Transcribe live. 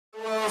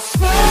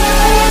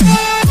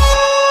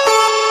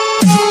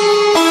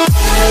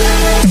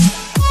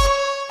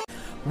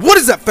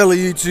up, fellow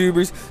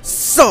YouTubers?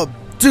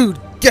 Subdued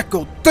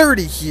Gecko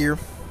 30 here,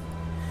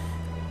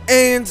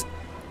 and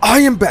I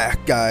am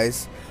back,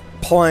 guys,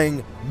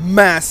 playing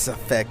Mass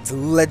Effect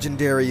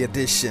Legendary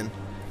Edition.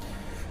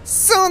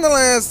 So in the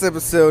last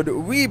episode,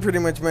 we pretty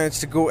much managed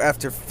to go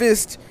after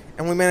Fist,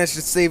 and we managed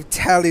to save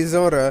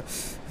Talizora,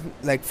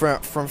 like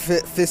from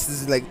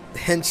Fist's like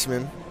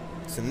henchman.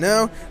 So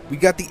now we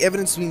got the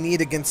evidence we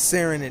need against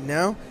Saren, and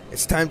now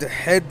it's time to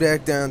head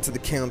back down to the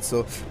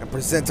council and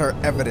present our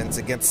evidence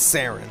against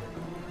Saren.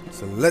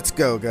 So let's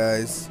go,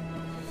 guys.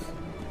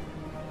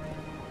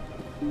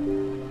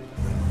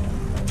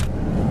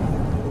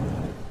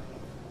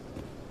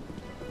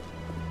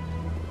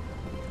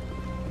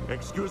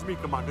 Excuse me,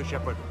 Commander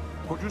Shepard.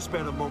 Could you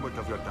spare a moment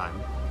of your time?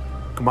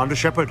 Commander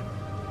Shepard,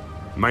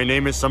 my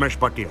name is Samesh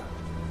Bhatia.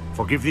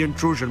 Forgive the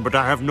intrusion, but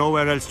I have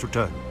nowhere else to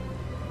turn.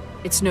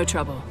 It's no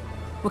trouble.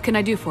 What can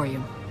I do for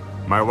you?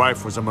 My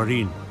wife was a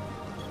Marine.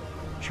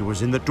 She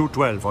was in the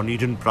 212 on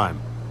Eden Prime.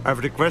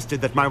 I've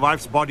requested that my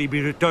wife's body be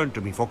returned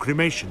to me for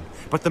cremation,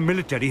 but the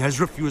military has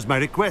refused my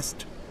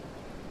request.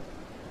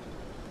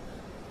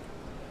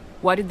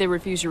 Why did they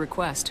refuse your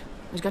request?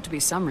 There's got to be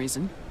some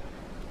reason.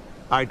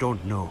 I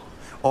don't know.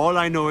 All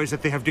I know is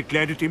that they have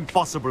declared it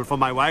impossible for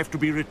my wife to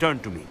be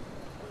returned to me.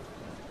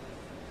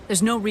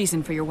 There's no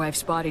reason for your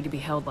wife's body to be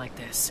held like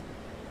this.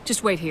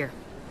 Just wait here.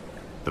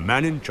 The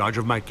man in charge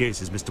of my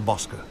case is Mr.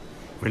 Bosker.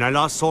 When I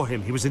last saw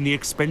him, he was in the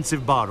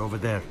expensive bar over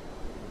there.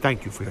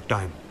 Thank you for your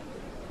time.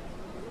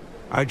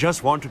 I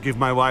just want to give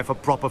my wife a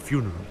proper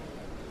funeral,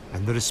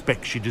 and the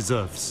respect she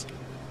deserves.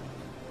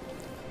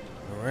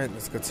 Alright,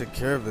 let's go take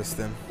care of this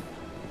then.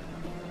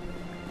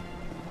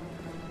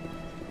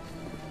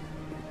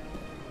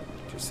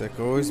 Just like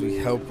always, we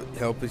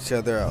help each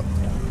other out.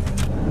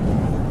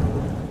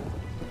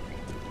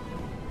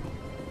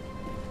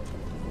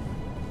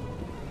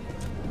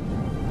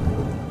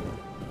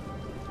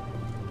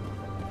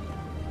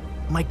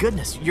 My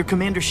goodness, you're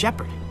Commander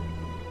Shepard.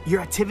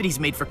 Your activities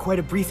made for quite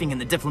a briefing in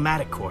the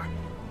Diplomatic Corps.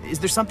 Is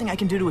there something I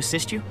can do to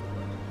assist you?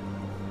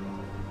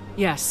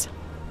 Yes.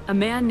 A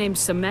man named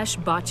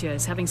Samesh Bhatia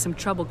is having some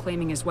trouble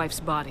claiming his wife's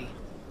body.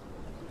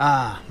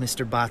 Ah,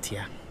 Mr.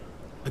 Bhatia.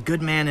 A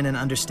good man in an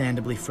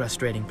understandably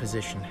frustrating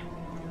position.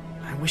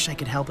 I wish I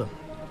could help him.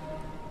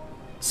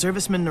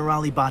 Serviceman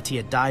Nirali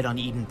Bhatia died on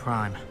Eden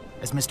Prime,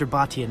 as Mr.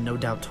 Bhatia no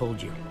doubt told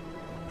you.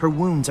 Her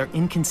wounds are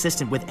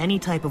inconsistent with any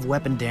type of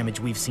weapon damage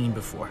we've seen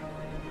before.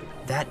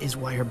 That is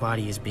why her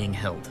body is being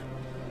held.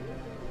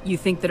 You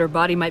think that her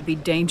body might be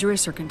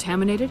dangerous or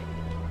contaminated?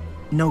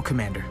 No,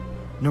 Commander.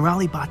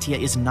 Nirali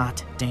Bhatia is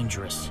not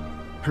dangerous.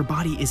 Her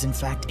body is in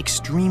fact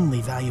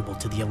extremely valuable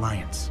to the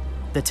Alliance.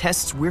 The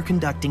tests we're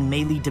conducting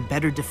may lead to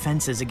better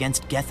defenses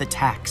against Geth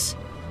attacks.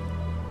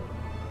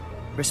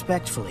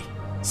 Respectfully,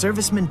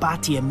 Serviceman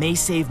Bhatia may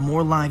save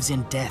more lives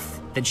in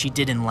death than she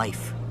did in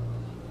life.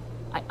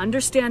 I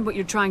understand what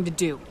you're trying to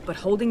do, but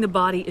holding the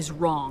body is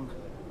wrong.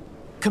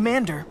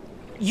 Commander,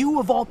 you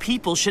of all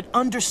people should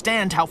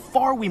understand how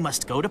far we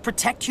must go to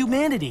protect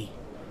humanity.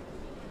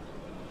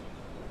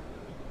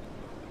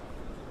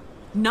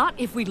 Not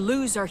if we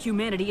lose our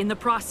humanity in the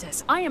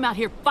process. I am out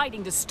here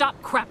fighting to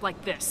stop crap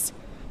like this.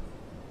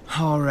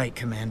 All right,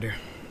 Commander.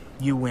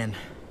 You win.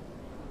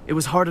 It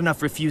was hard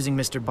enough refusing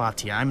Mr.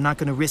 Bhatia. I'm not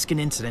going to risk an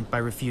incident by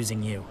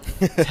refusing you.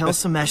 Tell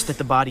Samesh that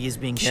the body is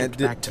being shipped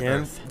back to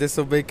Earth.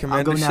 Disobey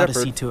Commander I'll go now Shepard.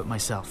 to see to it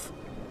myself.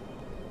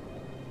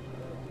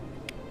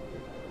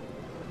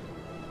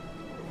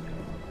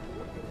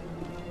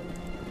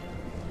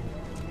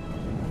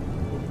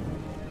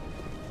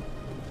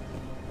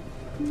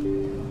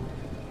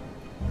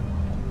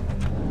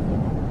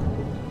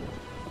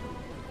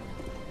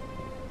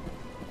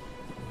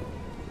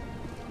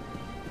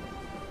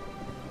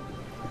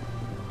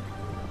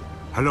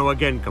 Hello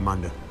again,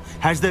 Commander.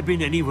 Has there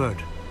been any word?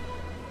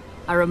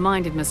 I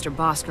reminded Mr.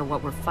 Bosker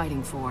what we're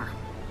fighting for.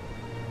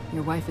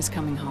 Your wife is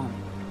coming home.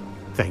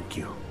 Thank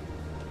you.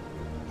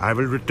 I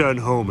will return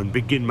home and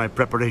begin my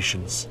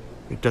preparations.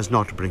 It does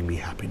not bring me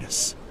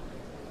happiness,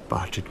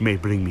 but it may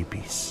bring me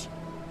peace.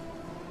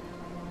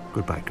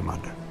 Goodbye,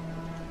 Commander.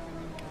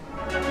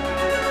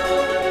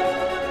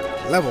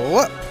 Level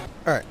up!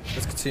 Alright,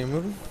 let's continue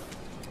moving.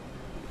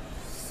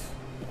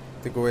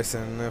 I think we're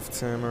wasting enough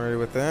time already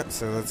with that,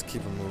 so let's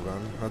keep a move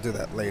on. I'll do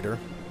that later.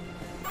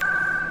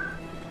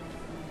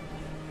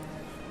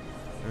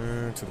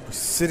 To the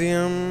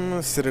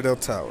Presidium, Citadel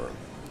Tower.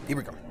 Here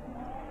we go.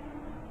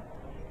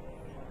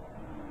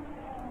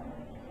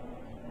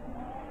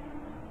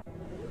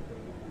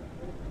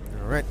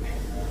 Alright,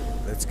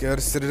 let's go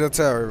to Citadel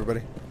Tower,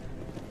 everybody.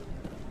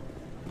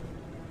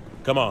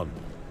 Come on.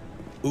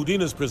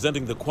 Udine is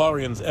presenting the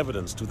Quarians'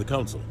 evidence to the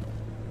Council.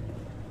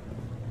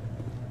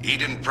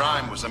 Eden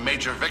Prime was a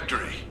major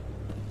victory.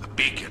 The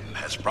beacon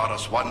has brought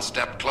us one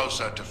step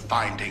closer to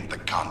finding the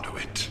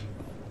conduit.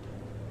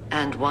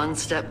 And one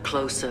step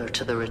closer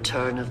to the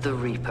return of the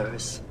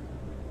Reapers.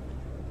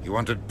 You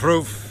wanted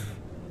proof?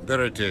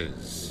 There it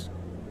is.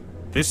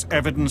 This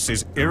evidence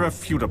is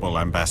irrefutable,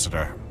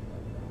 Ambassador.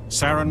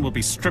 Saren will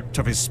be stripped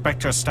of his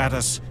Spectre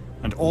status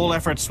and all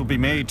efforts will be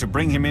made to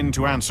bring him in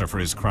to answer for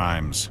his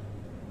crimes.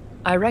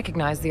 I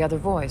recognize the other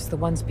voice, the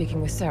one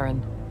speaking with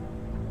Saren.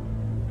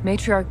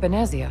 Matriarch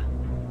Benezia.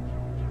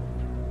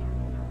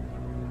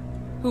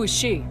 Who is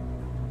she?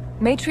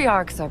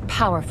 Matriarchs are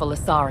powerful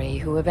Asari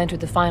who have entered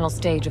the final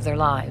stage of their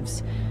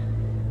lives.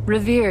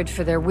 Revered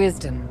for their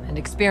wisdom and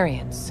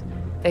experience,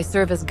 they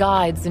serve as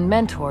guides and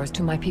mentors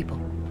to my people.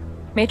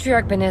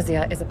 Matriarch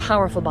Benezia is a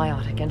powerful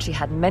biotic, and she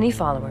had many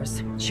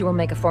followers. She will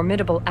make a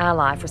formidable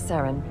ally for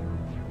Saren.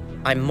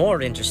 I'm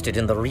more interested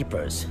in the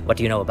Reapers. What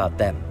do you know about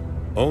them?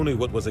 Only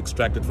what was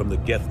extracted from the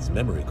Geth's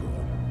memory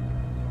core.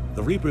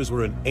 The Reapers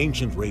were an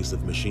ancient race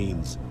of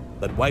machines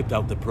that wiped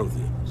out the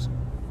Protheans.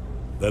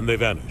 Then they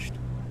vanished.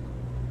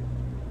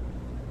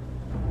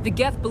 The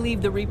Geth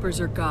believe the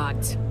Reapers are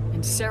gods,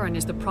 and Saren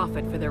is the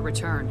prophet for their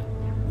return.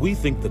 We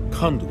think the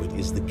conduit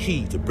is the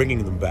key to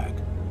bringing them back.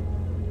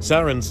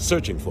 Saren's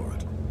searching for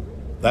it.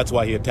 That's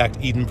why he attacked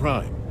Eden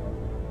Prime.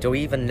 Do we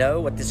even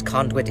know what this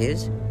conduit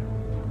is?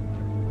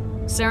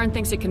 Saren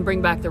thinks it can bring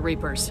back the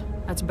Reapers.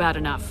 That's bad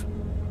enough.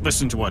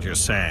 Listen to what you're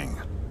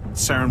saying.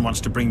 Saren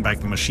wants to bring back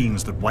the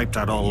machines that wiped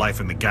out all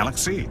life in the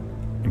galaxy?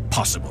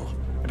 Impossible.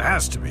 It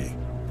has to be.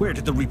 Where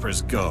did the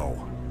Reapers go?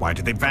 Why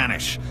did they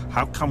vanish?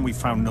 How come we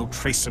found no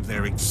trace of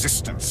their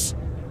existence?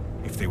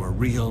 If they were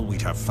real,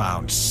 we'd have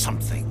found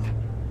something.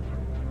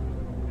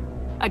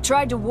 I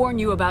tried to warn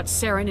you about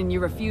Saren and you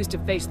refused to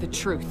face the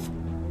truth.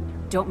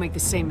 Don't make the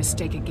same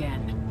mistake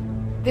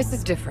again. This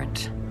is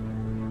different.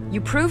 You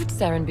proved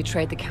Saren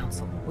betrayed the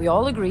Council. We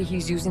all agree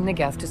he's using the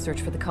Geth to search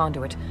for the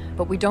conduit,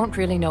 but we don't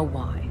really know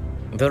why.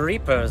 The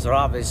Reapers are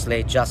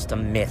obviously just a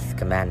myth,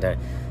 Commander.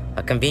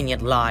 A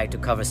convenient lie to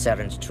cover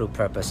Saren's true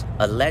purpose.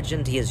 A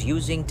legend he is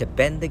using to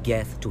bend the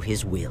Geth to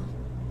his will.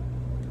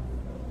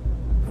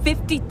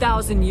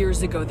 50,000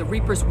 years ago, the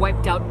Reapers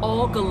wiped out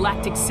all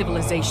galactic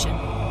civilization.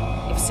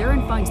 If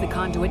Saren finds the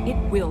conduit, it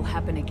will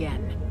happen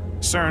again.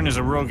 Saren is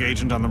a rogue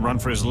agent on the run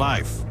for his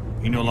life.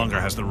 He no longer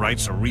has the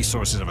rights or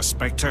resources of a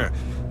Spectre.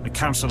 The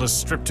Council has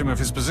stripped him of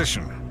his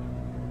position.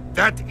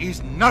 That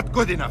is not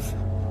good enough.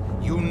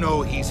 You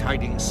know he's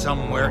hiding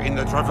somewhere in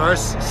the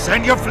Traverse.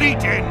 Send your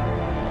fleet in!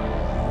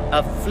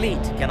 A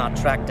fleet cannot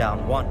track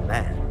down one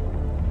man.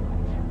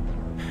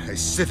 A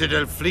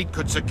Citadel fleet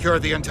could secure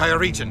the entire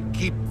region,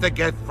 keep the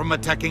Geth from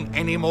attacking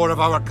any more of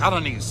our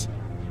colonies.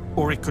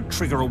 Or it could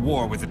trigger a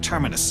war with the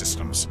Terminus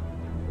systems.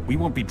 We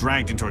won't be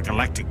dragged into a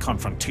galactic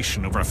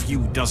confrontation over a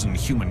few dozen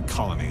human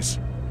colonies.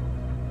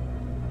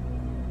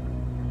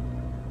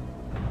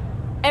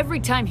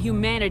 Every time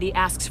humanity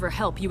asks for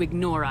help, you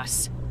ignore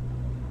us.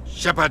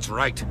 Shepard's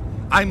right.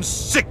 I'm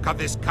sick of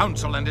this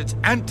council and its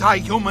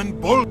anti-human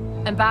bull...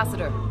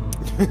 Ambassador.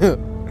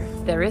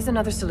 There is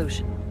another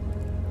solution.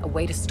 A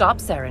way to stop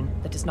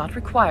Saren that does not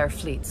require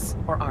fleets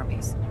or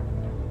armies.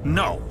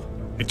 No.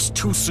 It's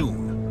too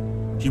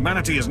soon.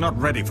 Humanity is not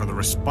ready for the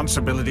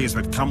responsibilities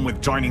that come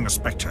with joining the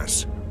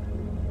Spectres.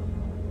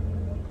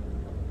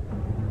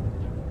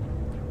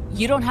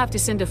 You don't have to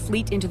send a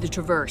fleet into the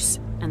Traverse,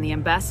 and the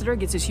Ambassador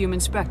gets his human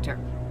Spectre.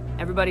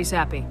 Everybody's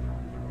happy.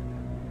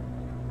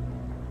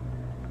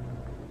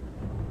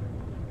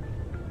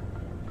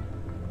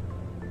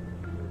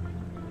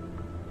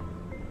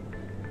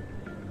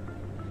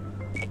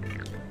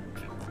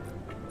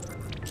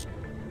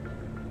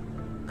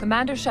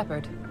 Commander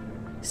Shepard,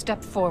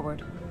 step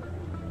forward.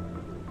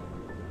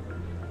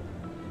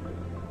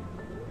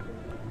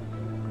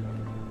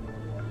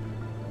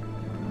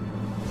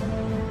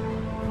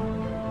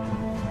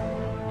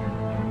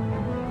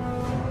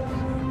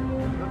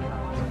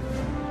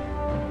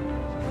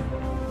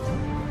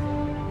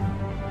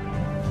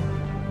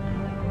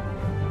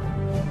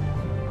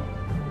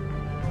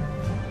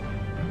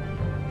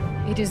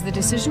 It is the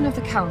decision of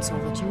the Council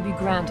that you be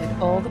granted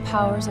all the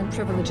powers and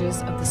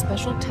privileges of the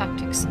Special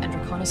Tactics and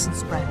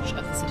Reconnaissance branch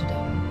of the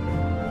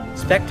Citadel.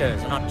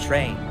 Spectres are not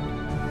trained,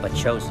 but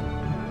chosen.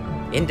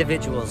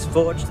 Individuals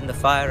forged in the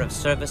fire of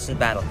service and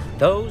battle.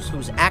 Those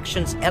whose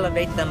actions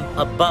elevate them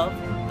above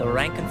the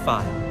rank and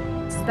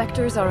file.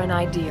 Spectres are an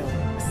ideal,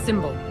 a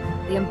symbol,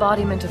 the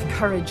embodiment of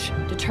courage,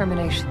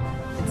 determination,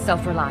 and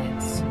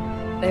self-reliance.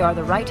 They are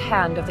the right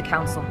hand of the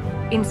Council,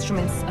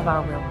 instruments of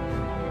our will.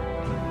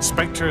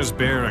 Spectres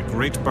bear a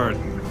great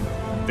burden.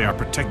 They are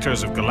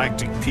protectors of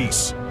galactic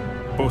peace,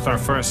 both our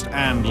first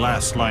and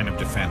last line of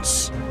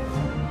defense.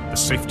 The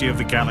safety of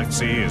the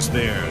galaxy is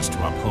theirs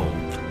to uphold.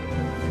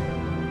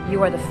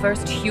 You are the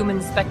first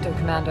human Spectre,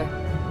 Commander.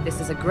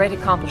 This is a great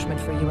accomplishment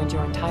for you and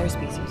your entire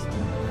species.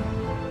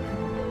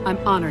 I'm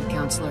honored,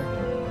 Counselor.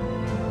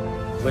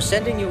 We're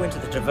sending you into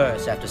the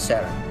Traverse after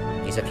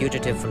Saren. He's a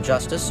fugitive from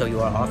justice, so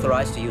you are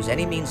authorized to use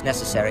any means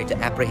necessary to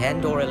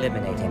apprehend or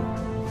eliminate him.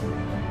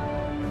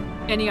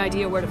 Any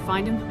idea where to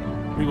find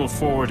him? We will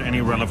forward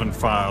any relevant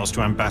files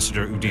to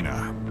Ambassador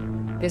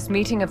Udina. This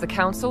meeting of the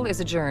Council is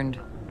adjourned.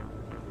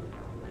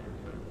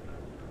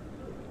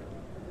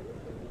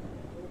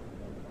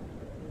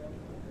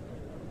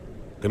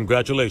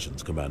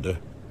 Congratulations, Commander.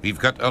 We've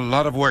got a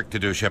lot of work to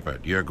do,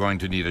 Shepard. You're going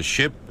to need a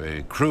ship,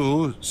 a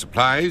crew,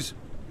 supplies.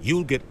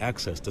 You'll get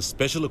access to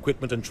special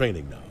equipment and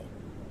training now.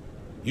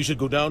 You should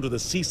go down to the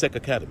C-Sec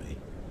Academy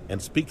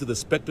and speak to the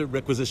Spectre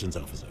Requisitions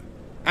Officer.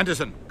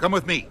 Anderson, come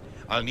with me.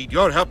 I'll need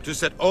your help to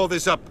set all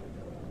this up.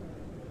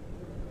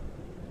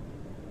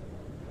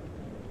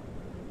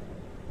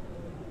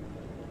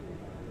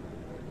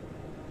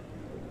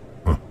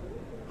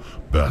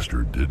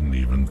 Bastard didn't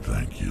even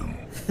thank you.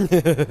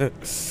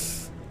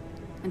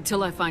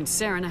 Until I find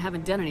Saren, I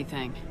haven't done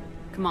anything.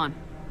 Come on.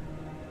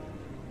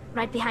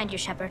 Right behind you,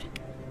 Shepard.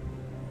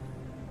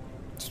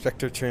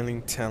 Spectre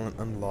training talent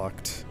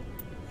unlocked.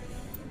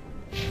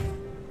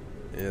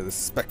 Yeah, the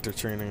Spectre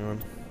training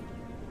one.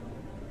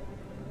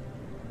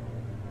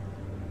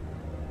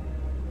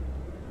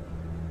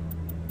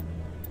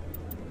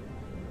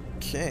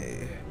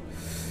 Okay.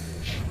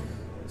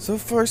 So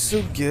far,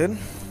 so good.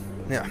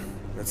 Yeah,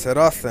 let's head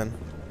off then.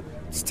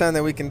 It's time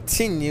that we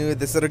continue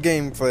this other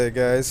gameplay,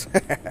 guys.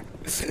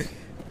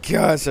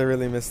 Gosh, I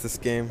really miss this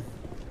game.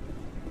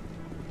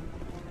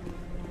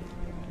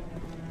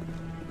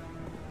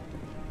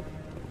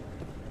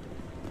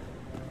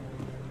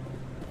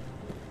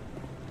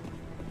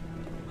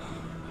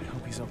 I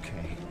hope he's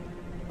okay.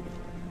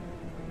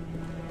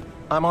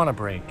 I'm on a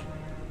break.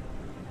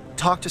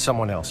 Talk to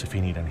someone else if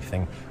you need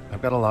anything.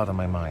 I've got a lot on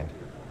my mind.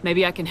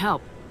 Maybe I can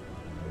help.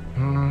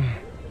 Well,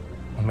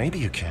 maybe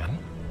you can.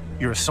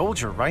 You're a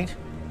soldier, right?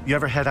 You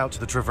ever head out to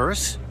the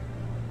Traverse?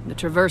 The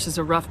Traverse is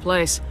a rough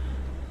place.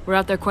 We're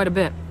out there quite a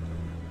bit.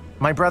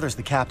 My brother's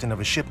the captain of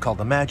a ship called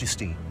the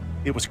Majesty.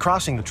 It was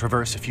crossing the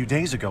Traverse a few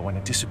days ago when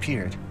it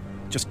disappeared.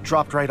 Just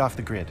dropped right off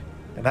the grid.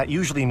 And that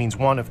usually means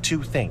one of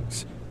two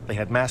things. They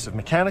had massive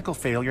mechanical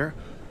failure,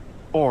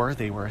 or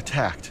they were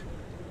attacked.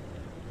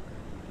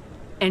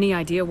 Any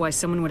idea why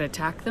someone would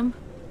attack them?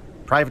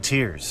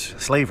 Privateers,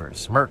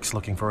 slavers, mercs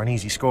looking for an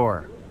easy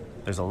score.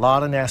 There's a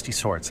lot of nasty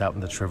sorts out in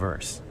the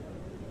Traverse.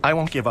 I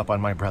won't give up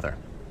on my brother.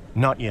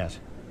 Not yet.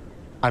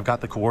 I've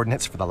got the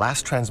coordinates for the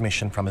last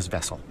transmission from his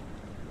vessel.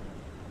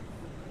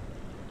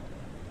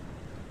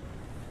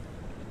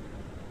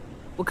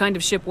 What kind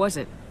of ship was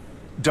it?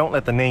 Don't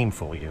let the name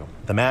fool you.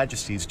 The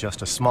Majesty's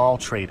just a small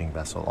trading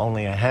vessel,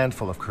 only a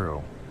handful of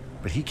crew.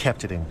 But he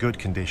kept it in good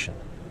condition.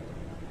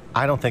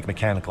 I don't think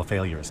mechanical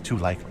failure is too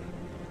likely.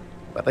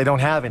 But they don't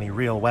have any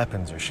real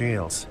weapons or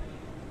shields.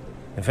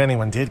 If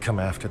anyone did come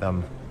after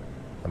them,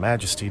 the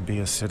Majesty'd be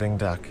a sitting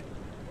duck.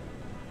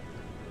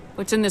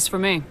 What's in this for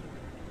me?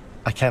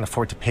 I can't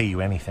afford to pay you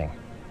anything.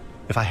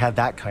 If I had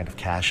that kind of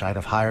cash, I'd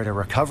have hired a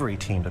recovery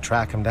team to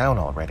track him down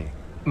already.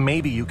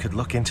 Maybe you could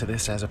look into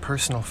this as a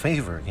personal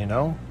favor, you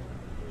know?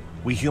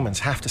 We humans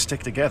have to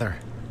stick together.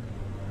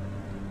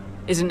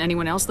 Isn't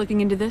anyone else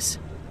looking into this?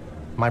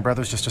 My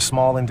brother's just a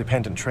small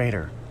independent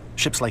trader.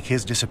 Ships like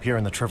his disappear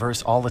in the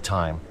Traverse all the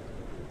time.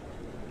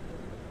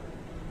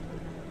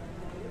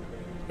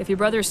 If your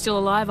brother is still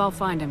alive, I'll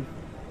find him.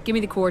 Give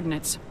me the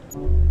coordinates.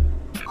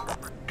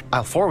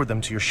 I'll forward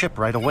them to your ship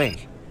right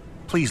away.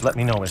 Please let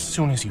me know as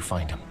soon as you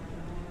find him.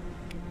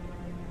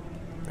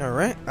 All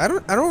right. I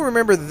don't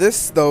remember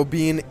this though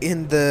being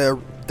in the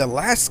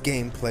last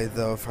gameplay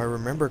though, if I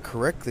remember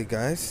correctly,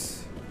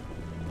 guys.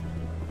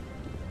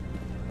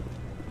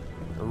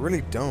 I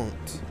really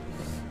don't.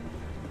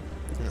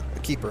 No, a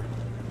keeper.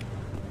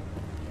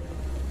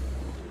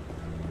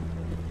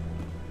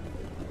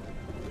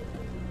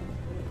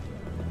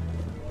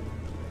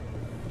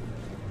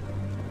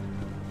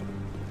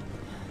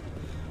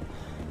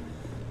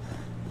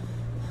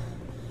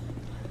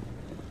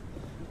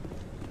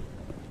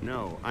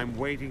 No, I'm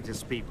waiting to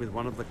speak with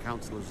one of the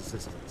Councilor's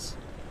assistants.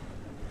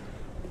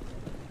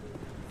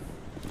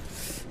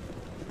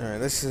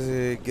 Alright, let's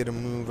get a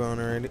move on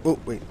already. Oh,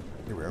 wait.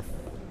 Here we are.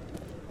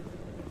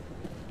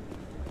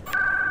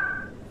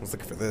 I was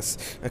looking for this.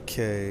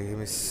 Okay, let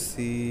me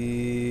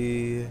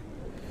see.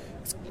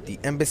 It's the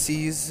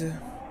embassies.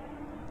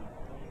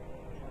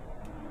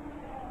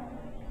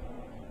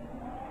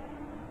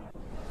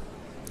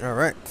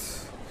 Alright.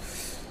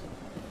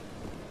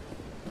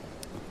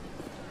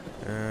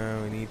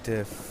 We need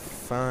to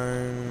find...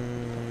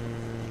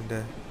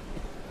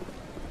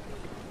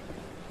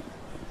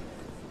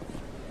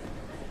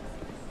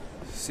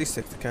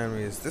 C6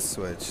 Academy is this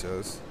way, it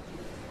shows.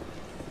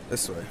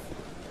 This way.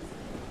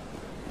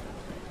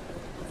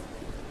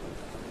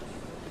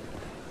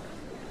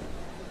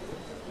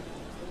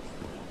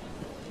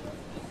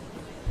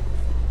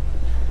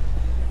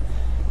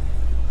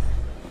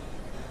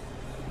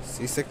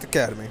 C6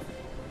 Academy.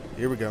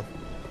 Here we go.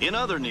 In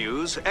other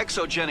news,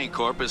 Exogeny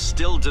Corp is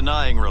still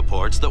denying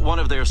reports that one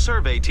of their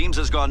survey teams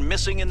has gone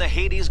missing in the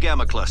Hades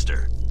Gamma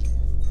Cluster.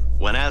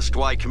 When asked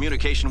why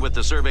communication with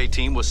the survey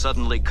team was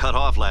suddenly cut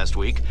off last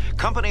week,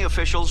 company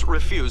officials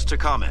refused to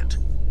comment.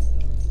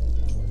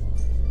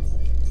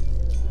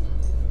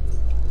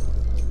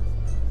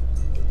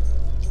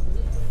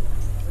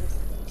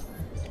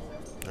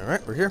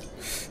 Alright, we're here.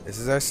 This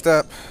is our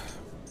stop.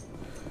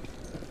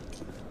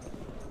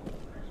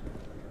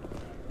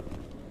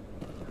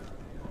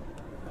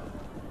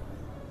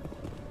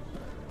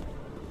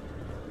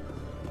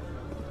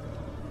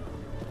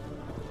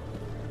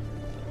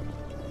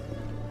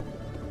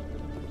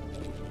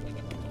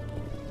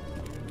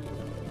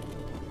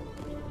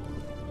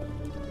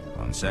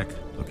 One sec.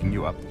 Looking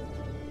you up.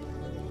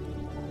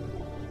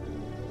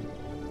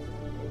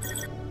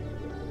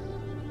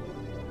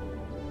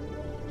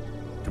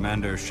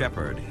 Commander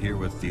Shepard, here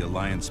with the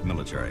Alliance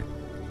military.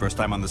 First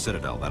time on the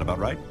Citadel, that about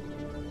right?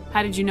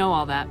 How did you know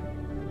all that?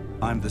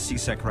 I'm the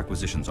CSEC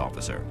requisitions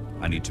officer.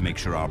 I need to make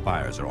sure our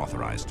buyers are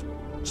authorized.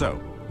 So,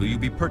 will you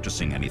be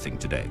purchasing anything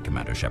today,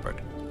 Commander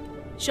Shepard?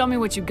 Show me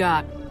what you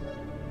got.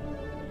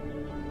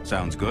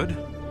 Sounds good.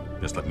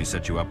 Just let me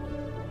set you up.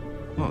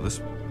 Oh,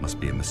 this must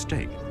be a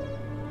mistake.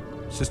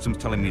 System's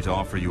telling me to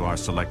offer you our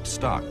select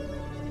stock.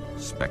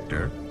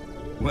 Spectre?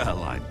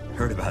 Well, I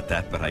heard about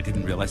that, but I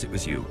didn't realize it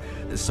was you.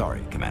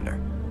 Sorry, Commander.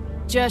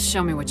 Just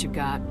show me what you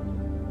got.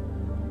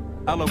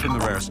 I'll open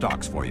the rare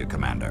stocks for you,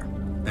 Commander.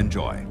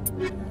 Enjoy.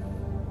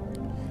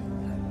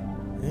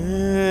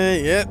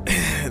 Yep.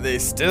 They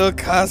still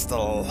cost a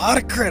lot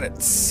of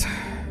credits.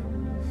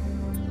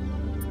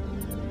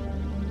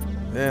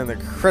 Man, the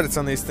credits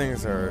on these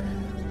things are...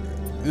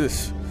 Ugh.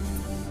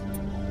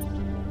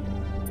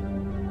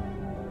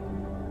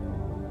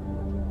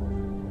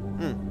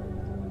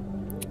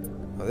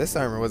 Well, this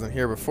armor wasn't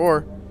here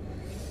before.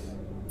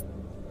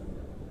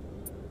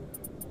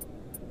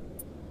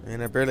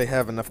 And I barely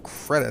have enough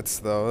credits,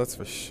 though, that's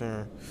for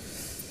sure.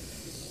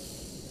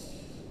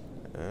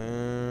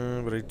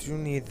 But I do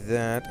need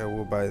that. I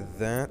will buy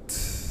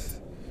that.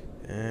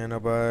 And I'll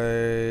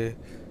buy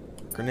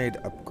grenade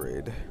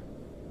upgrade.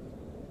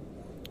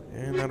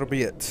 And that'll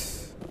be it.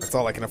 That's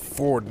all I can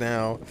afford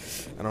now.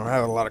 I don't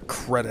have a lot of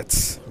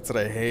credits. That's what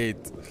I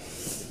hate.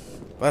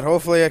 But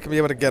hopefully I can be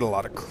able to get a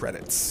lot of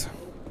credits.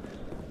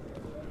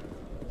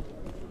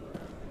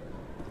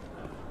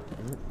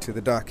 To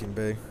the docking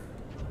bay.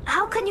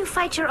 How can you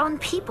fight your own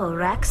people,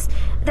 Rex?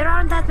 There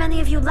aren't that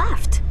many of you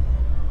left.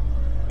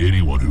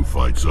 Anyone who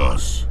fights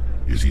us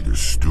is either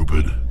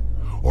stupid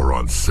or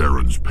on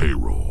Saren's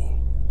payroll.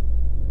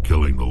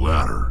 Killing the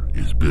latter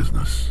is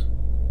business.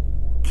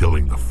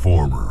 Killing the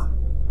former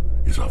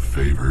is a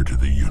favor to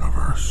the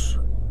universe.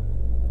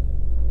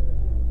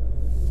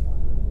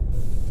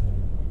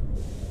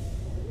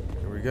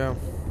 Here we go.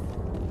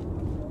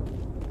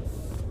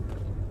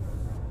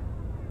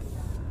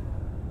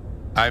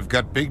 I've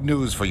got big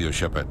news for you,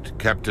 Shepard.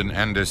 Captain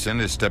Anderson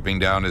is stepping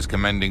down as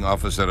commanding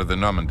officer of the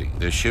Normandy.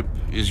 The ship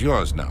is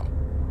yours now.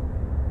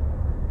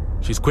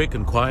 She's quick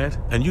and quiet,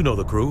 and you know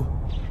the crew.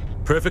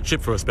 Perfect ship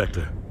for a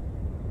Spectre.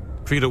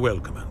 Treat her well,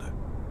 Commander.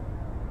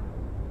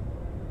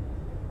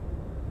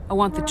 I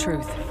want the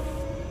truth.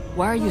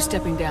 Why are you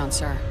stepping down,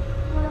 sir?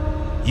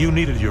 You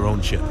needed your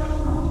own ship.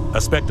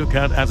 A Spectre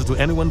can't answer to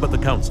anyone but the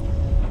Council.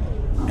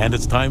 And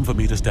it's time for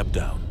me to step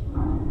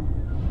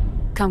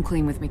down. Come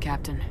clean with me,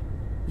 Captain.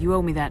 You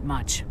owe me that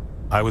much.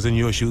 I was in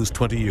your shoes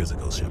 20 years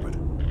ago, Shepard.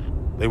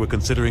 They were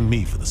considering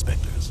me for the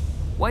Spectres.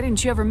 Why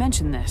didn't you ever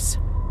mention this?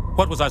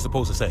 What was I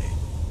supposed to say?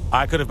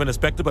 I could have been a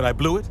Spectre, but I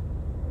blew it?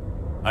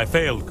 I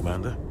failed,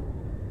 Commander.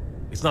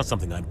 It's not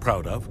something I'm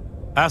proud of.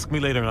 Ask me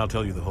later and I'll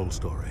tell you the whole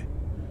story.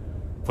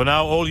 For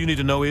now, all you need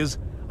to know is,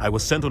 I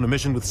was sent on a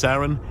mission with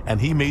Saren,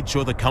 and he made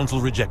sure the Council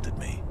rejected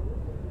me.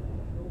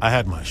 I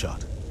had my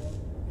shot.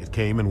 It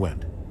came and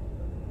went.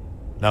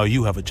 Now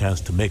you have a chance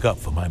to make up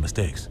for my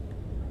mistakes.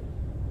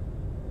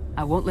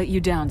 I won't let you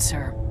down,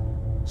 sir.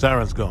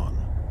 Saren's gone.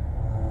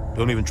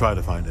 Don't even try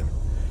to find him.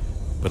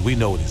 But we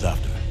know what he's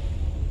after.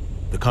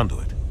 The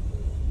conduit.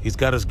 He's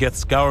got his Geth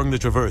scouring the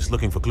Traverse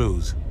looking for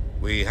clues.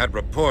 We had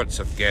reports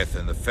of Geth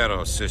in the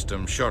Pharaoh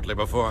system shortly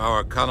before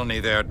our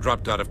colony there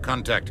dropped out of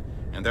contact,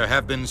 and there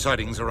have been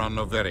sightings around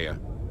Noveria.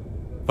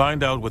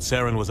 Find out what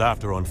Saren was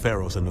after on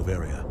Pharos and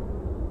Noveria.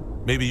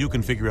 Maybe you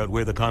can figure out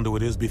where the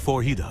conduit is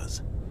before he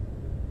does.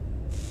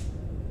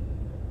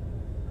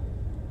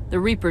 The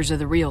Reapers are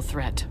the real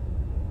threat.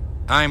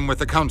 I'm with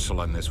the Council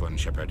on this one,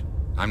 Shepard.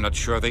 I'm not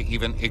sure they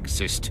even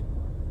exist.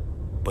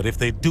 But if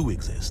they do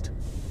exist,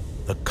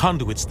 the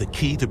conduit's the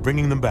key to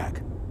bringing them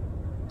back.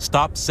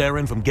 Stop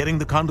Saren from getting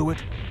the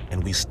conduit,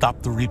 and we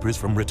stop the Reapers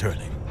from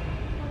returning.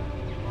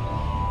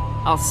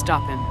 I'll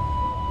stop him.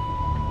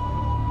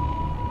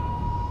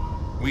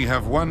 We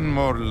have one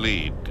more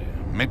lead.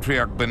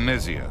 Matriarch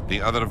Benezia,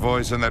 the other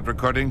voice in that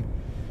recording.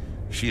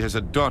 She has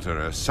a daughter,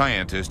 a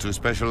scientist who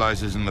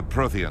specializes in the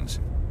Protheans.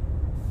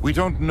 We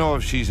don't know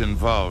if she's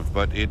involved,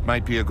 but it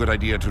might be a good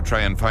idea to try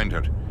and find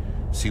her.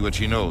 See what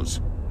she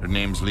knows. Her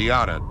name's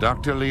Liara,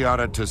 Dr.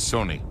 Liara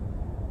Tassoni.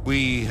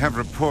 We have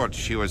reports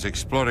she was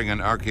exploring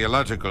an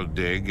archaeological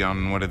dig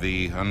on one of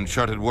the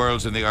uncharted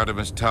worlds in the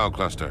Artemis Tau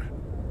cluster.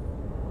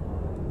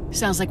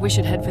 Sounds like we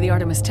should head for the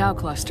Artemis Tau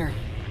cluster.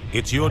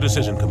 It's your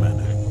decision,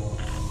 Commander.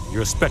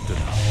 You're a Spectre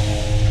now.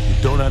 You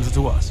don't answer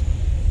to us.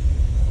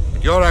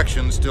 But your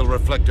actions still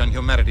reflect on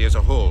humanity as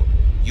a whole.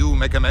 You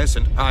make a mess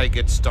and I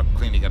get stuck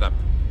cleaning it up.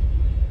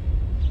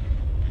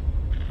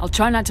 I'll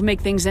try not to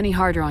make things any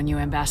harder on you,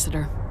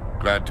 Ambassador.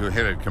 Glad to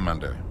hear it,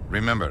 Commander.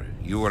 Remember,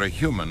 you were a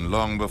human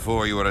long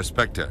before you were a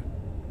Spectre.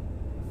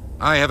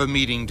 I have a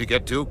meeting to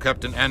get to.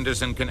 Captain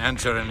Anderson can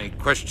answer any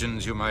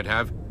questions you might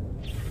have.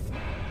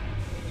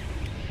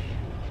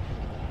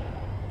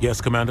 Yes,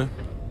 Commander?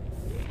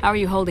 How are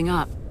you holding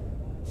up?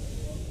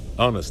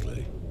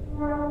 Honestly,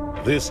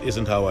 This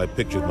isn't how I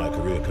pictured my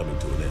career coming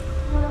to an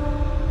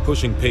end.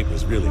 Pushing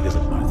papers really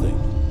isn't my thing.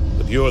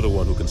 But you're the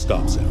one who can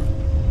stop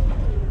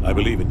Saren. I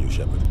believe in you,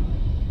 Shepard.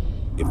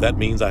 If that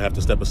means I have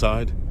to step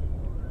aside,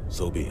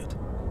 so be it.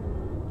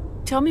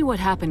 Tell me what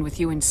happened with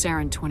you and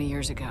Saren 20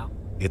 years ago.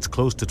 It's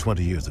close to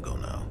 20 years ago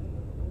now.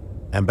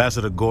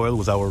 Ambassador Goyle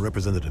was our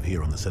representative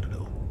here on the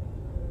Citadel.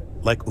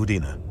 Like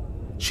Udina,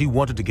 she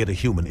wanted to get a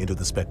human into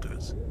the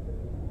Spectres.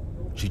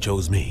 She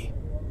chose me.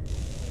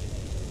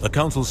 The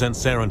Council sent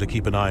Saren to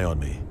keep an eye on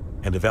me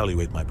and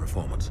evaluate my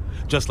performance,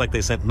 just like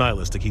they sent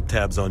Nihilus to keep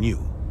tabs on you.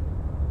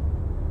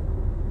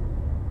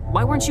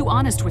 Why weren't you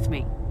honest with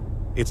me?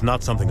 It's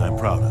not something I'm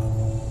proud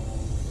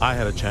of. I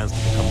had a chance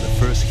to become the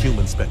first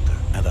human Spectre,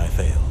 and I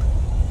failed.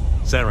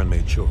 Saren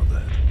made sure of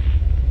that.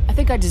 I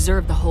think I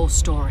deserve the whole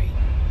story.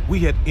 We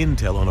had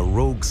intel on a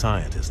rogue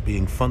scientist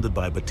being funded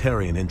by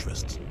Batarian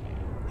interests.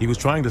 He was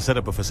trying to set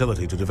up a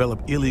facility to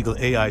develop illegal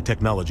AI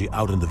technology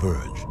out in the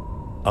Verge.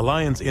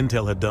 Alliance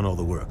intel had done all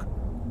the work,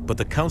 but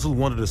the Council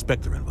wanted a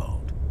Spectre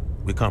involved.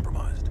 We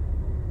compromised.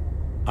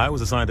 I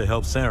was assigned to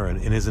help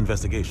Saren in his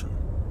investigation.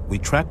 We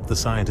tracked the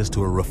scientist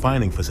to a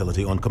refining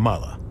facility on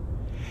Kamala.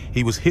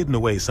 He was hidden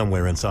away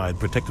somewhere inside,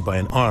 protected by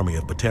an army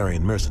of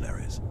Batarian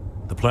mercenaries.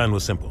 The plan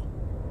was simple.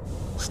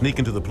 Sneak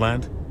into the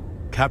plant,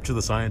 capture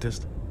the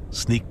scientist,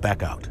 sneak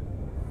back out.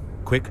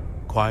 Quick,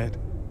 quiet,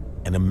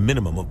 and a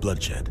minimum of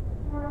bloodshed.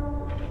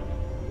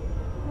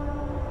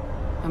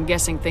 I'm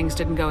guessing things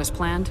didn't go as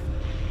planned?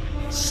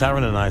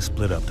 Saren and I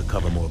split up to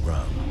cover more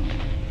ground.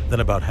 Then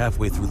about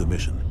halfway through the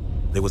mission,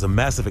 there was a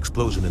massive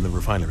explosion in the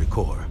refinery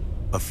core.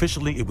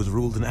 Officially, it was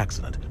ruled an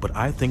accident, but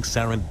I think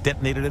Saren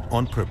detonated it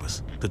on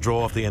purpose to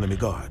draw off the enemy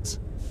guards.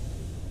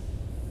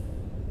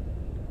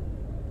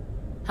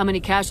 How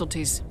many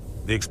casualties?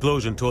 The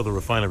explosion tore the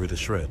refinery to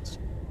shreds.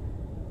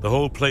 The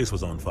whole place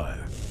was on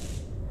fire.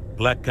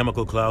 Black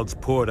chemical clouds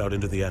poured out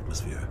into the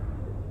atmosphere.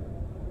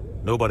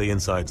 Nobody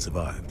inside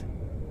survived.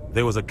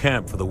 There was a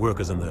camp for the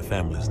workers and their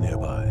families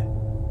nearby.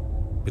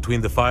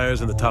 Between the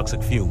fires and the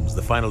toxic fumes,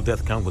 the final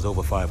death count was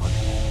over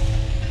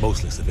 500.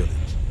 Mostly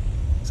civilians.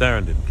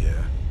 Saren didn't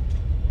care.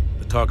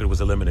 The target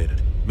was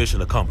eliminated,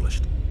 mission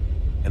accomplished,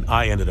 and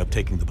I ended up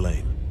taking the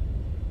blame.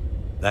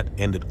 That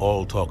ended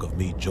all talk of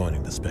me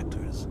joining the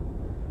Spectres.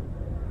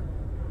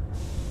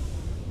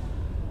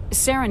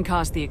 Saren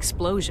caused the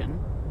explosion.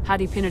 How'd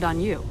he pin it on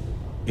you?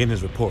 In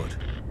his report,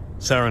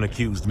 Saren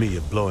accused me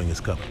of blowing his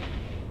cover.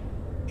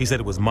 He said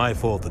it was my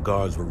fault the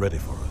guards were ready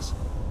for us.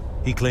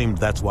 He claimed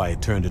that's why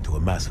it turned into a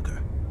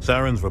massacre.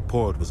 Saren's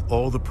report was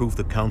all the proof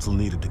the Council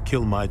needed to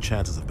kill my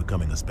chances of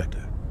becoming a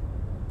Spectre.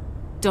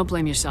 Don't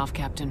blame yourself,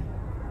 Captain.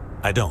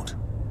 I don't.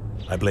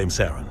 I blame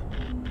Saren.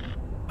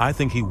 I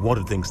think he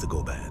wanted things to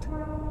go bad.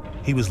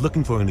 He was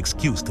looking for an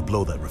excuse to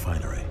blow that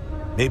refinery.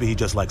 Maybe he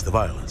just likes the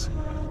violence.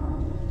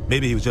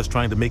 Maybe he was just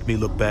trying to make me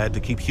look bad to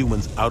keep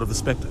humans out of the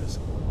Spectres.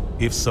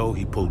 If so,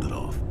 he pulled it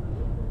off.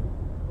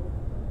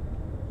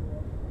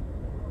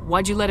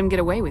 Why'd you let him get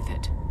away with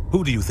it?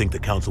 Who do you think the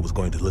Council was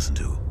going to listen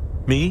to?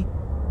 Me?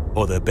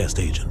 Or their best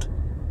agent?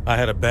 I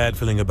had a bad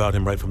feeling about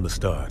him right from the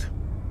start.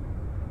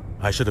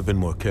 I should have been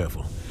more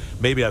careful.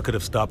 Maybe I could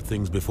have stopped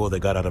things before they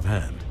got out of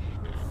hand.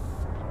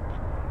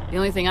 The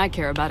only thing I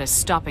care about is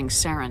stopping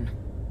Saren.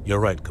 You're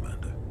right,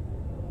 Commander.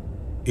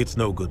 It's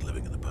no good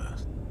living in the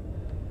past.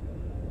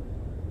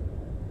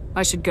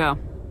 I should go.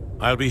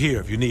 I'll be here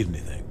if you need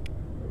anything.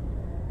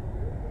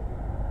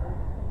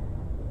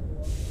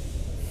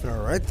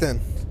 Alright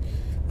then.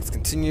 Let's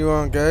continue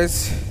on,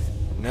 guys.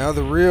 Now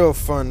the real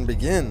fun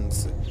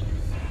begins.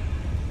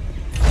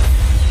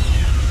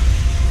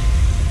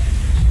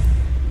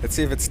 Let's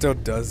see if it still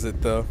does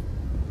it, though.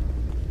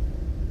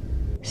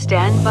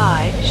 Stand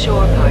by,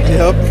 shore party.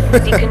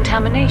 Yep.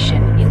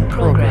 Decontamination in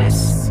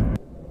progress.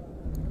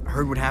 I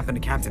heard what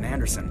happened to Captain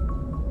Anderson.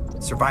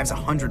 Survives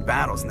 100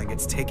 battles and then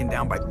gets taken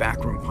down by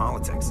backroom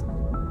politics.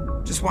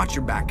 Just watch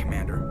your back,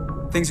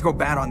 Commander. Things go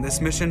bad on this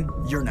mission,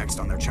 you're next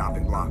on their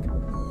chopping block.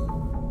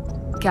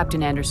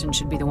 Captain Anderson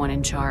should be the one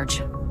in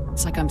charge.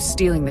 It's like I'm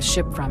stealing the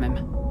ship from him.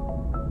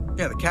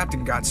 Yeah, the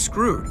captain got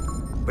screwed.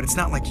 But it's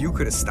not like you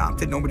could have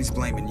stopped it. Nobody's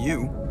blaming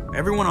you.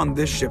 Everyone on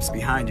this ship's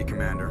behind you,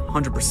 Commander.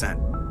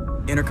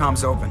 100%.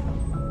 Intercom's open.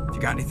 If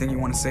you got anything you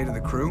want to say to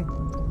the crew,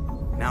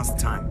 now's the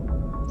time.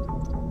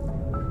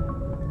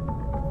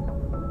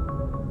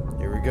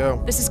 Here we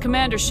go. This is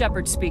Commander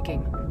Shepard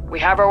speaking. We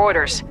have our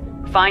orders.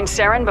 Find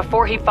Saren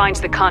before he finds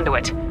the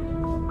conduit.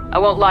 I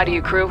won't lie to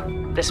you,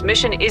 crew. This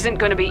mission isn't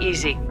going to be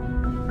easy.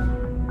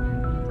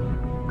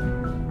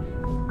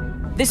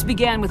 This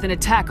began with an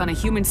attack on a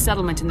human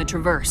settlement in the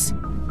Traverse.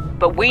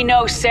 But we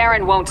know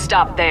Saren won't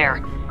stop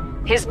there.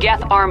 His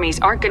Geth armies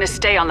aren't going to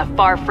stay on the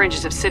far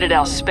fringes of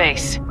Citadel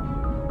space.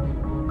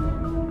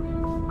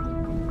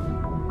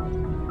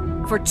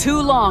 For too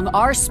long,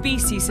 our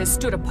species has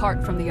stood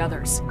apart from the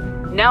others.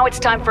 Now it's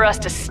time for us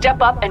to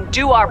step up and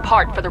do our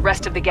part for the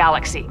rest of the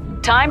galaxy.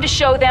 Time to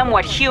show them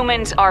what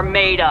humans are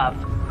made of.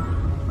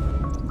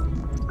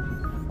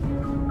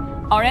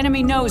 Our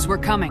enemy knows we're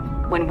coming.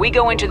 When we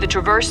go into the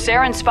Traverse,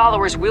 Saren's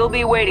followers will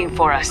be waiting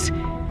for us.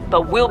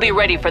 But we'll be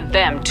ready for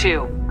them,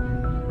 too.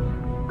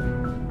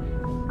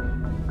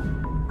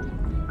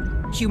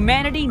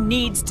 Humanity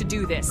needs to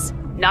do this.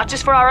 Not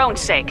just for our own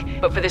sake,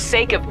 but for the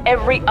sake of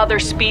every other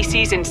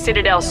species in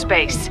Citadel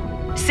space.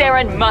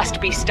 Saren must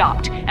be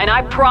stopped, and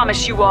I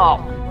promise you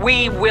all,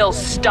 we will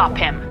stop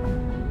him.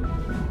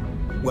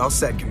 Well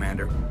said,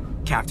 Commander.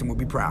 Captain will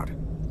be proud.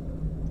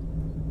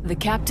 The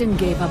Captain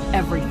gave up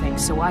everything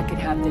so I could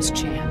have this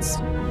chance.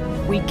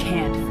 We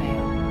can't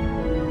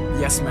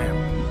fail. Yes, ma'am.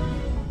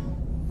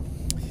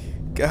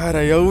 God,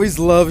 I always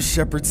love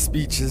Shepard's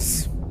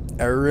speeches.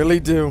 I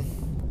really do.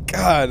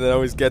 God, that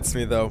always gets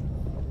me, though.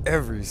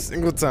 Every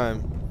single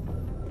time.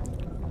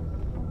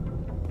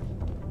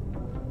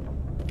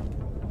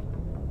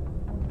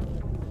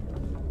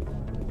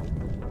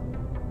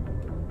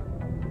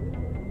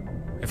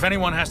 If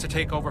anyone has to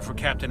take over for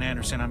Captain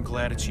Anderson, I'm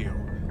glad it's you.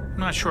 I'm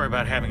not sure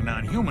about having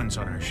non-humans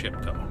on our ship,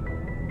 though.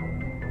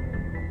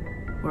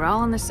 We're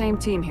all on the same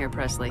team here,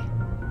 Presley.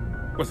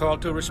 With all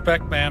due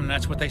respect, ma'am,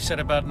 that's what they said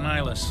about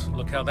Nihilus.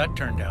 Look how that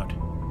turned out.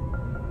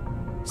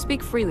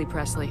 Speak freely,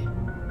 Presley.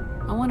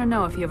 I want to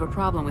know if you have a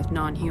problem with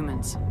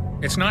non-humans.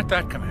 It's not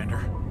that,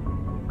 Commander.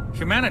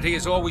 Humanity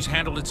has always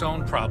handled its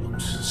own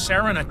problems.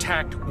 Saren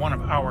attacked one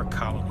of our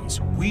colonies.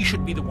 We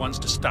should be the ones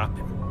to stop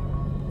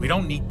him. We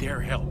don't need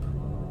their help.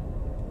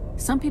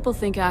 Some people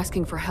think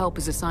asking for help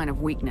is a sign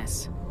of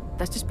weakness.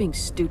 That's just being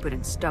stupid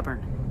and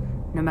stubborn.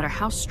 No matter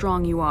how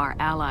strong you are,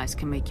 allies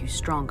can make you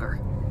stronger.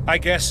 I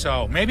guess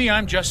so. Maybe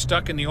I'm just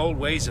stuck in the old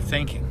ways of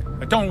thinking.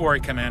 But don't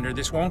worry, Commander.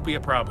 This won't be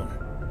a problem.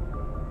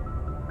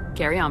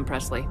 Carry on,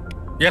 Presley.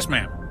 Yes,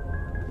 ma'am.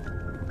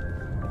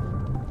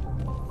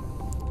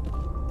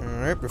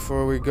 Alright,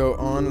 before we go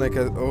on, like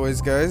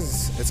always,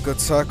 guys, let's go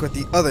talk with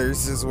the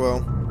others as well.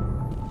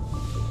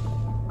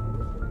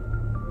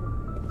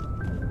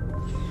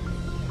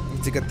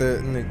 Need to get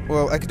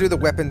well, I could do the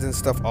weapons and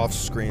stuff off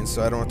screen,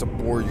 so I don't have to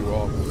bore you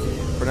all.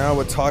 For now,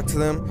 we'll talk to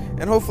them,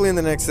 and hopefully in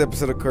the next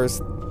episode, of course,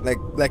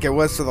 like it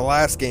was for the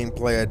last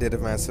gameplay I did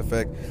of Mass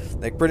Effect,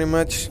 like pretty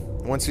much,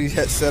 once we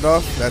get set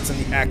off, that's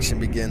when the action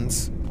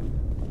begins.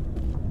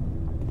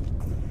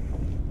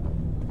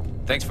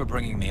 Thanks for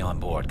bringing me on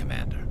board,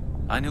 Commander.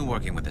 I knew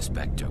working with the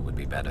Spectre would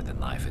be better than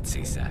life at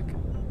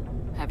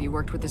CSEC. Have you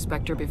worked with the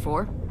Spectre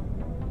before?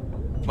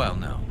 Well,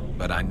 no,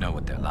 but I know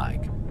what they're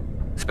like.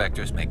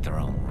 Spectres make their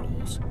own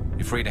rules.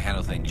 You're free to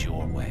handle things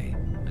your way.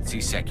 At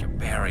CSEC, you're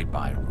buried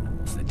by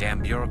rules. The damn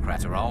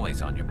bureaucrats are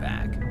always on your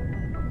back.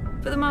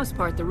 For the most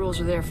part, the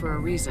rules are there for a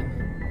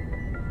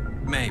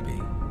reason.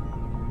 Maybe.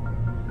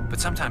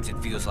 But sometimes it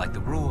feels like the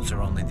rules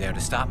are only there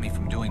to stop me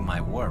from doing my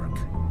work.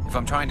 If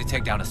I'm trying to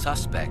take down a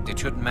suspect, it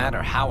shouldn't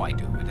matter how I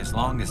do it, as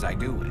long as I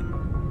do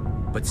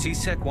it. But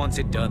CSEC wants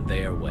it done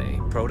their way.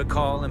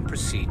 Protocol and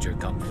procedure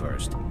come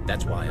first.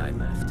 That's why I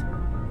left.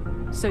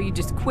 So you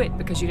just quit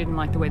because you didn't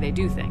like the way they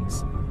do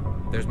things?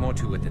 There's more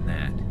to it than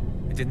that.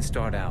 It didn't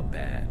start out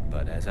bad,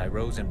 but as I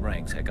rose in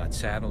ranks, I got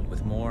saddled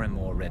with more and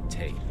more red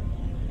tape.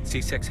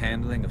 CSEC's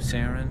handling of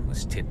Saren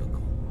was typical.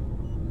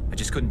 I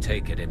just couldn't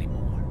take it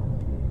anymore.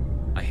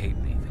 I hate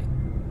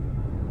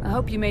leaving. I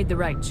hope you made the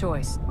right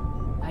choice.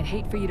 I'd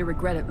hate for you to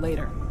regret it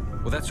later.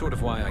 Well, that's sort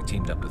of why I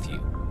teamed up with you.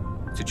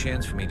 It's a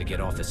chance for me to get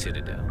off the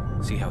Citadel,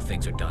 see how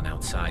things are done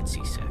outside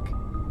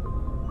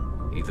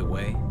CSEC. Either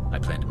way, I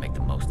plan to make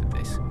the most of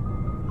this.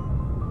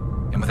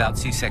 And without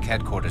CSEC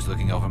headquarters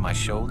looking over my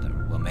shoulder,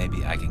 well,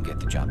 maybe I can get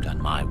the job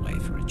done my way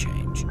for a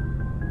change.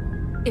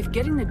 If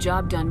getting the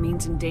job done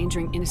means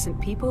endangering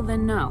innocent people,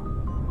 then no.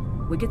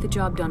 We get the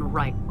job done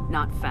right,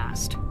 not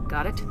fast.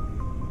 Got it?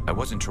 I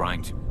wasn't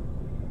trying to...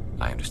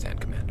 I understand,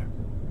 Commander.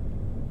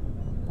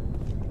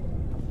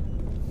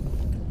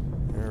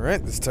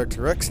 Alright, let's talk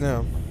to Rex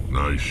now.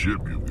 Nice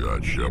ship you've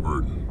got,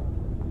 Shepard.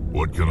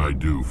 What can I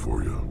do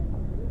for you?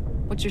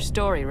 What's your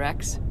story,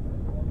 Rex?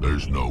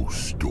 There's no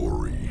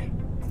story.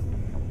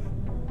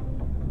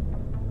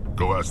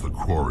 Go ask the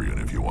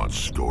Quarian if you want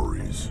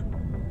stories.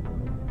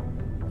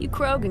 You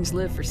Krogans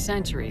live for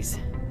centuries.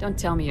 Don't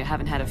tell me you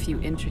haven't had a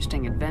few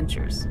interesting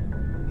adventures.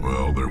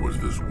 Well, there was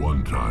this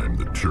one time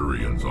the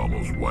Turians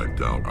almost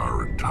wiped out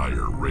our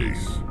entire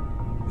race.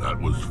 That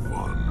was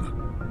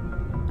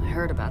fun. I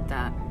heard about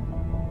that.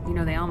 You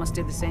know, they almost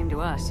did the same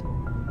to us.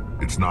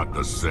 It's not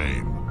the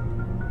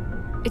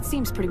same. It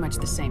seems pretty much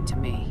the same to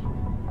me.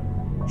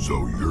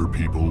 So your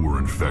people were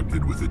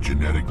infected with a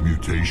genetic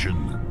mutation?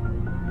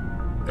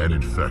 An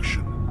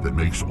infection that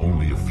makes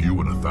only a few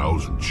in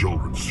 1,000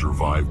 children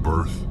survive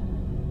birth?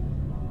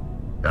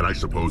 And I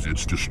suppose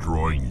it's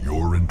destroying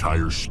your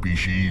entire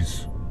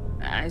species?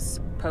 I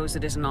suppose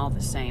it isn't all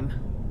the same.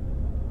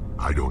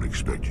 I don't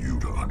expect you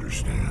to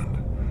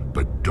understand,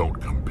 but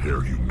don't compare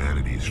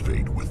humanity's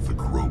fate with the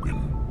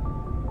Krogan.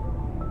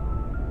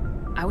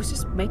 I was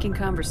just making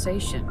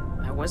conversation.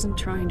 I wasn't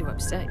trying to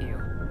upset you.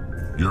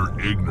 Your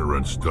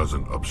ignorance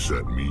doesn't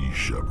upset me,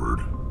 Shepard.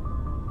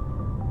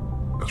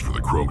 As for the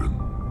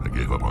Krogan, I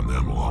gave up on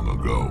them long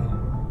ago.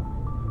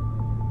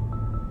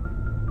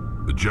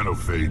 The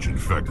genophage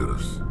infected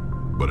us,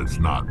 but it's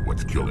not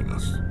what's killing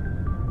us.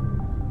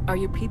 Are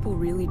your people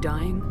really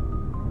dying?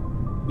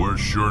 We're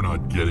sure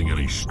not getting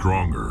any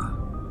stronger.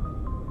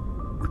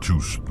 We're too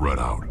spread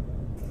out.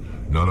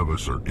 None of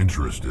us are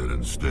interested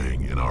in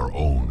staying in our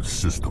own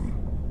system.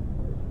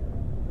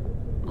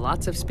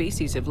 Lots of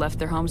species have left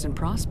their homes and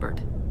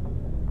prospered.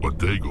 But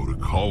they go to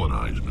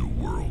colonize new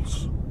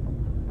worlds.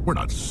 We're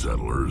not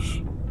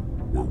settlers.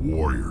 We're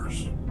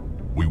warriors.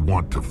 We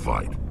want to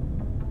fight.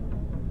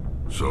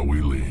 So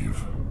we leave.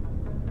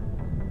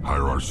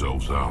 Hire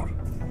ourselves out.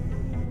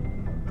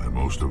 And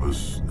most of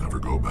us never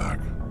go back.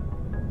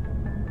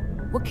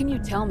 What can you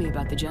tell me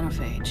about the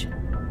genophage?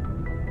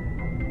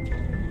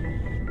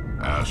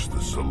 Ask the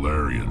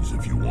Solarians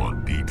if you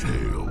want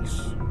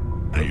details.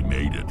 They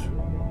made it.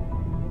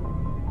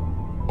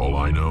 All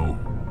I know,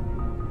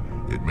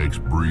 it makes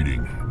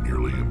breeding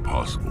nearly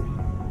impossible.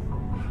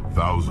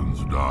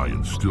 Thousands die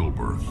in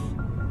stillbirth,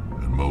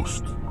 and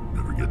most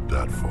never get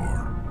that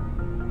far.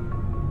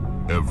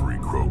 Every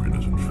Krogan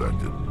is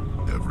infected,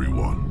 every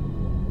one.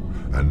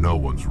 And no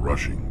one's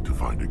rushing to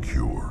find a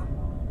cure.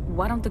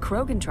 Why don't the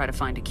Krogan try to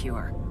find a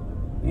cure?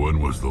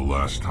 When was the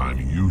last time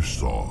you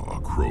saw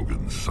a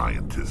Krogan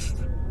scientist?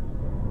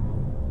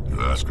 You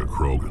ask a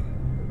Krogan,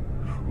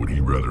 would he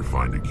rather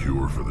find a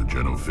cure for the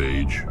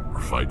genophage or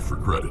fight for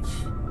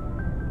credits?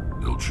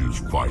 He'll choose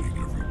fighting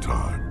every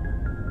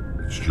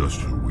time. It's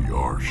just who we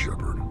are,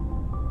 Shepard.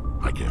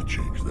 I can't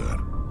change that.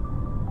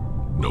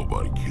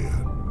 Nobody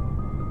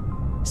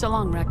can. So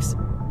long, Rex.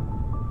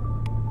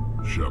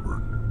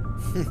 Shepard.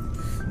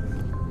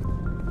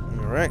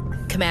 Alright.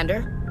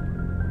 Commander?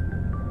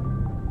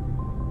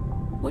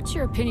 What's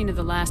your opinion of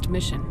the last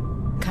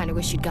mission? Kinda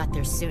wish you'd got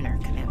there sooner,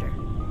 Commander.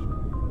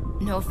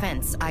 No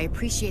offense, I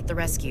appreciate the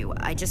rescue.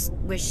 I just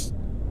wish...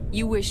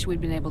 You wish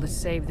we'd been able to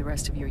save the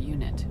rest of your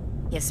unit?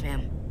 Yes,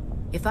 ma'am.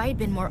 If I had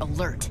been more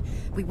alert,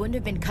 we wouldn't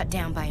have been cut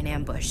down by an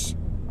ambush.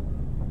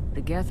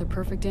 The Geth are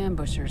perfect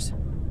ambushers.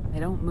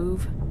 They don't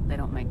move, they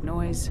don't make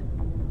noise,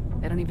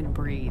 they don't even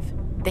breathe.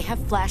 They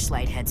have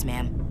flashlight heads,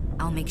 ma'am.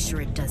 I'll make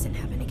sure it doesn't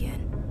happen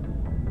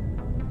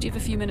again. Do you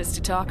have a few minutes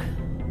to talk?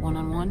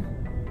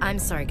 One-on-one? I'm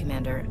sorry,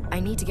 Commander. I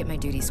need to get my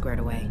duty squared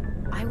away.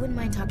 I wouldn't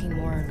mind talking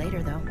more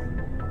later, though.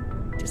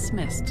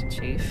 Dismissed,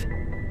 Chief.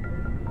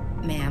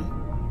 Ma'am.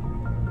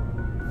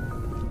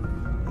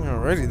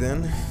 Alrighty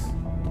then.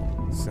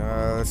 So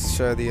let's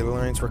try the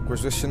Alliance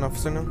Requisition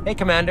Officer now. Hey,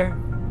 Commander.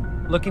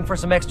 Looking for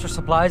some extra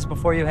supplies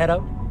before you head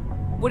out?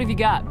 What have you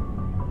got?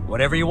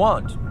 Whatever you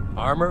want.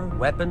 Armor,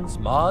 weapons,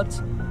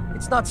 mods.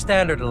 It's not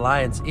standard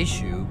Alliance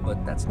issue,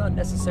 but that's not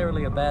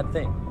necessarily a bad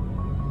thing.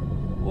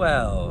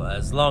 Well,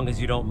 as long as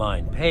you don't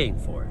mind paying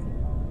for it.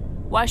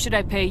 Why should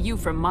I pay you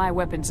for my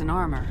weapons and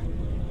armor?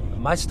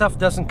 My stuff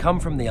doesn't come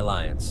from the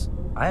Alliance.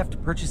 I have to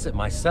purchase it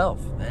myself,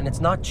 and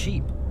it's not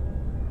cheap.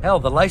 Hell,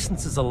 the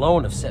licenses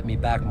alone have set me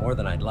back more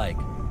than I'd like.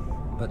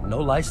 But no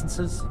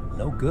licenses,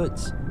 no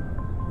goods.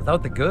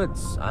 Without the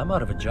goods, I'm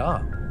out of a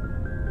job.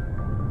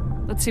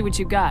 Let's see what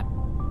you got.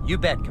 You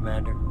bet,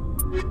 Commander.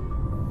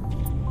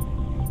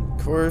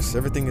 Of course,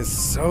 everything is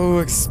so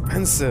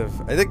expensive.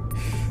 I think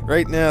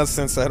right now,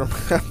 since I don't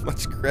have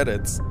much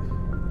credits.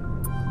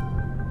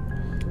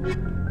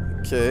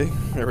 Okay,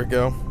 there we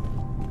go.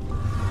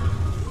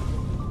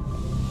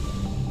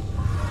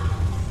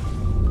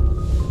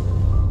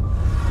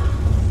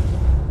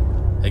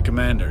 Hey,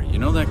 Commander, you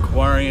know that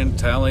Quarian,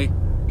 Tally?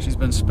 She's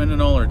been spending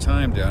all her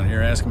time down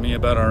here asking me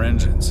about our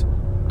engines.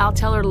 I'll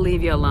tell her to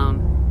leave you alone.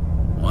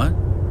 What?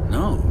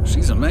 No,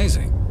 she's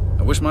amazing.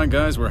 I wish my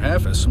guys were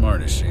half as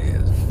smart as she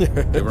is.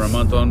 Give her a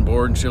month on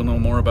board and she'll know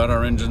more about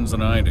our engines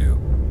than I do.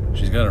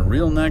 She's got a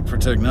real knack for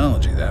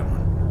technology, that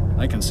one.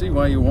 I can see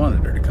why you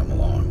wanted her to come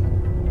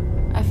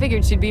along. I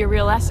figured she'd be a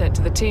real asset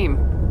to the team.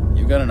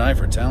 You got an eye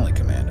for talent,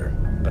 Commander,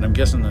 but I'm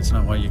guessing that's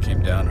not why you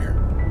came down here.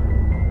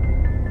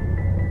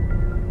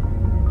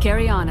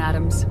 Carry on,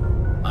 Adams.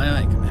 Aye,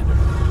 aye, Commander.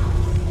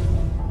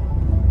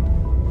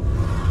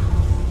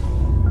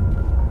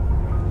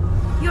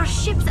 Your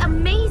ship's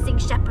amazing,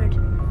 Shepard.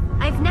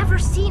 I've never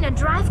seen a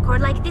drive core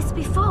like this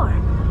before.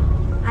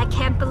 I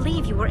can't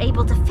believe you were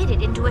able to fit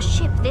it into a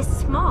ship this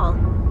small.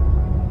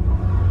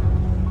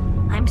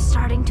 I'm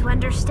starting to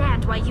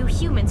understand why you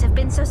humans have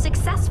been so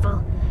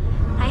successful.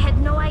 I had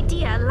no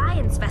idea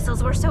Alliance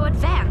vessels were so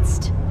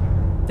advanced.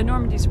 The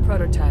Normandy's a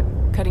prototype,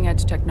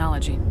 cutting-edge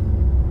technology.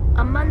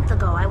 A month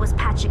ago, I was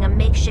patching a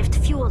makeshift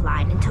fuel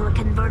line into a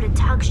converted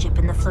tug ship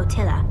in the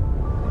flotilla.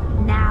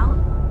 Now,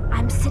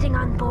 I'm sitting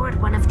on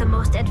board one of the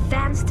most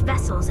advanced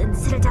vessels in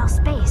Citadel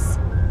space.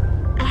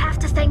 I have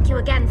to thank you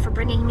again for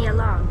bringing me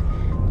along.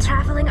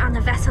 Traveling on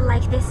a vessel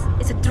like this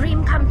is a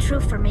dream come true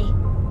for me.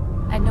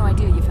 I had no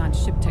idea you found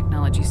ship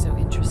technology so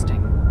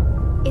interesting.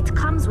 It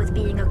comes with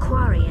being a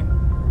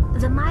Quarian.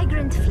 The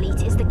migrant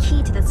fleet is the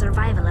key to the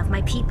survival of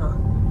my people.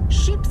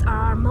 Ships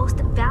are our most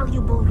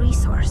valuable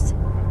resource.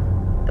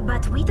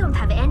 But we don't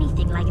have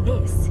anything like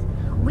this.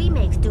 We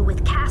make do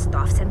with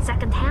cast-offs and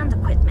second-hand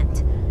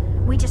equipment.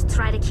 We just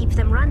try to keep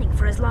them running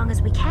for as long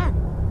as we can.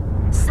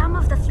 Some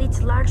of the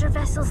fleet's larger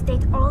vessels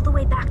date all the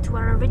way back to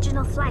our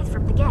original flight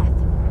from the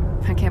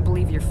Geth. I can't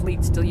believe your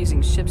fleet's still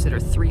using ships that are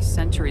 3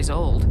 centuries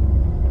old.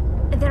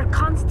 They're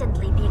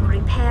constantly being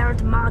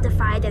repaired,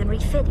 modified, and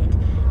refitted.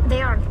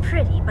 They aren't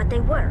pretty, but they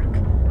work.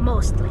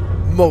 Mostly.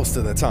 Most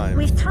of the time.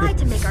 We've tried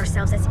to make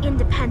ourselves as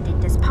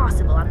independent as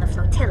possible on the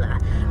flotilla,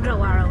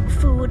 grow our own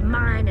food,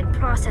 mine and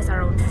process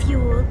our own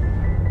fuel.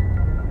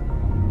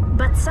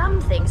 But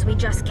some things we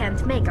just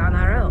can't make on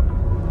our own.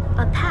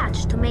 A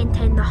patch to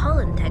maintain the hull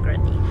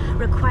integrity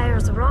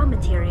requires raw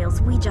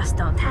materials we just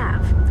don't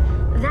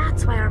have.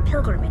 That's why our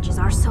pilgrimages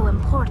are so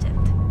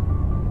important.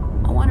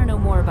 I want to know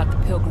more about the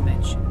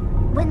pilgrimage.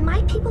 When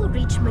my people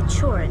reach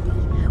maturity,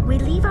 we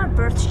leave our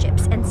birth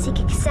ships and seek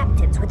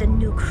acceptance with a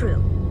new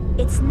crew.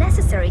 It's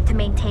necessary to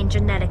maintain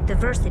genetic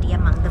diversity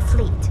among the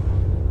fleet.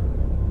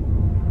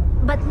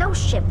 But no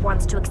ship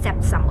wants to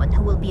accept someone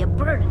who will be a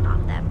burden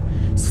on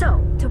them.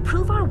 So, to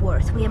prove our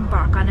worth, we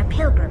embark on a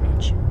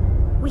pilgrimage.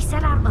 We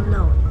set out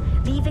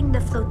alone, leaving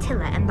the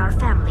flotilla and our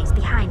families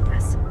behind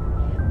us.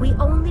 We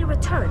only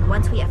return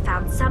once we have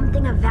found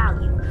something of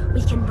value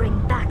we can bring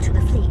back to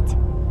the fleet.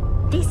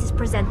 This is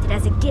presented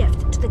as a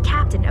gift to the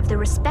captain of the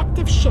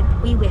respective ship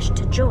we wish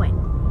to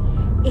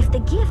join. If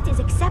the gift is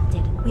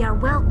accepted, we are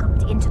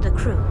welcomed into the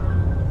crew.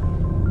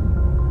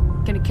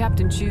 Can a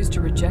captain choose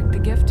to reject the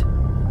gift?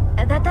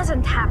 That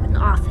doesn't happen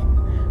often.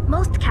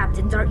 Most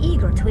captains are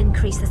eager to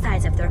increase the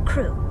size of their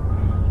crew.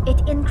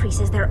 It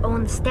increases their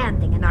own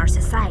standing in our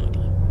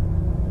society.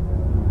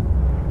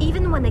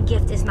 Even when a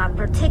gift is not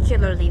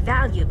particularly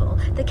valuable,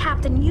 the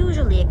captain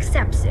usually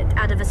accepts it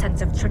out of a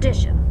sense of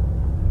tradition.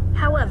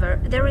 However,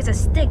 there is a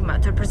stigma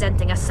to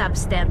presenting a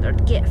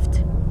substandard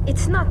gift.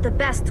 It's not the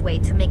best way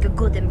to make a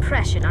good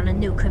impression on a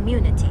new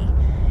community.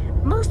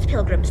 Most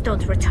pilgrims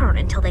don't return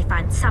until they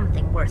find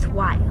something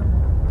worthwhile.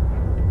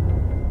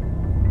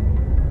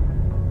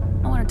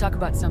 I want to talk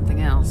about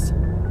something else.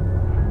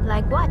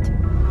 Like what?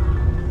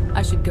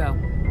 I should go.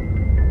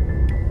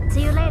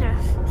 See you later.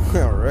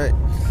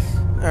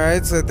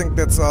 Alright, so I think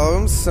that's all of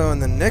them. So in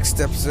the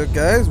next episode,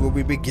 guys, we'll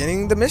be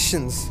beginning the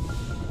missions.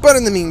 But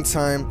in the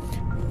meantime,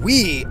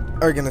 we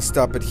are going to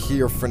stop it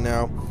here for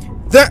now.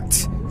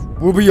 That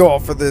will be all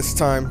for this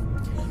time.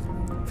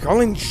 If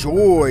y'all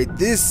enjoyed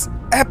this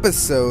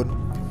episode,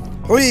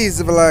 please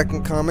leave a like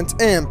and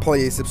comment, and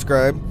please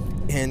subscribe.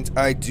 And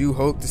I do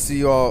hope to see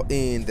you all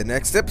in the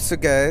next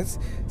episode, guys.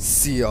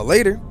 See y'all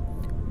later.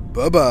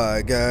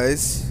 Bye-bye,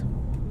 guys.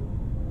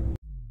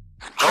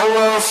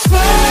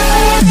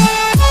 Go